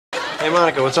Hey,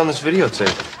 Monica, what's on this videotape?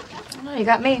 Oh, you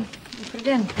got me. You put it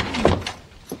in.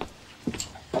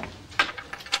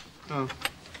 Oh.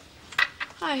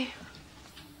 Hi.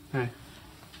 Hey.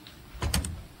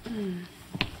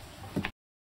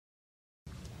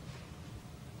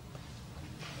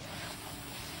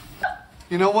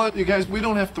 You know what, you guys? We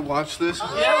don't have to watch this.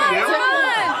 Yeah, we do.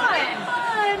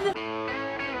 Fun.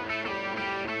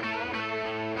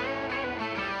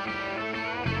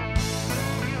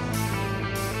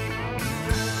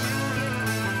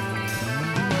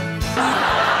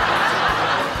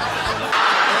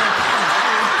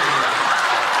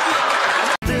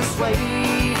 This way.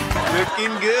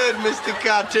 Looking good, Mr.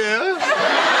 Carter.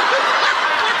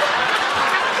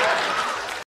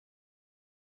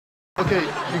 Okay,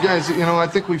 you guys, you know, I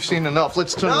think we've seen enough.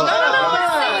 Let's turn it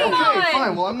off. Okay,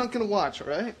 fine. Well, I'm not gonna watch, all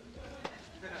right?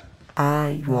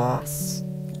 I was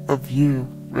of you,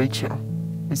 Rachel,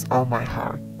 with all my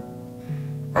heart.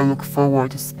 I look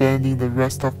forward to spending the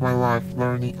rest of my life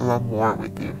learning a lot more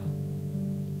with you.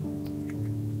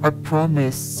 I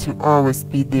promise to always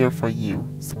be there for you,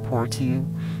 support you,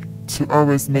 to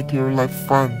always make your life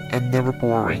fun and never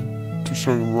boring, to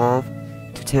show you love,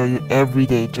 to tell you every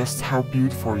day just how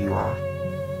beautiful you are.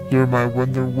 You're my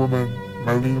Wonder Woman,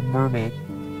 my little mermaid,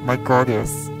 my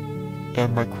goddess,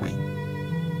 and my queen.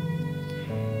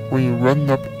 When you run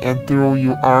up and throw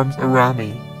your arms around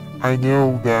me, I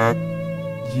know that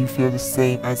you feel the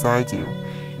same as I do,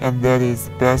 and that is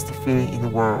the best feeling in the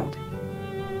world.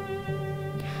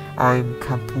 I'm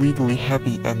completely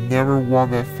happy and never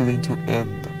want that feeling to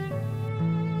end.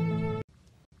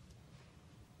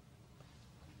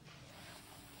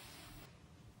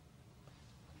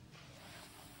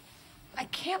 I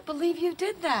can't believe you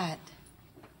did that.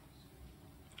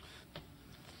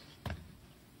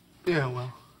 Yeah,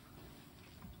 well.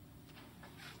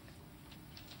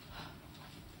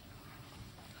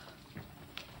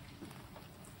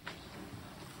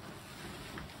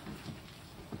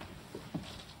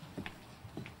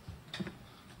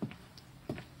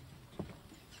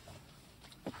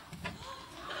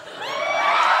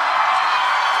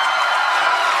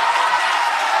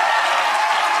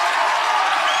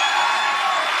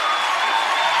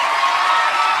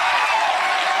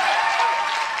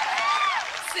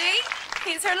 See?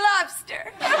 He's her lobster.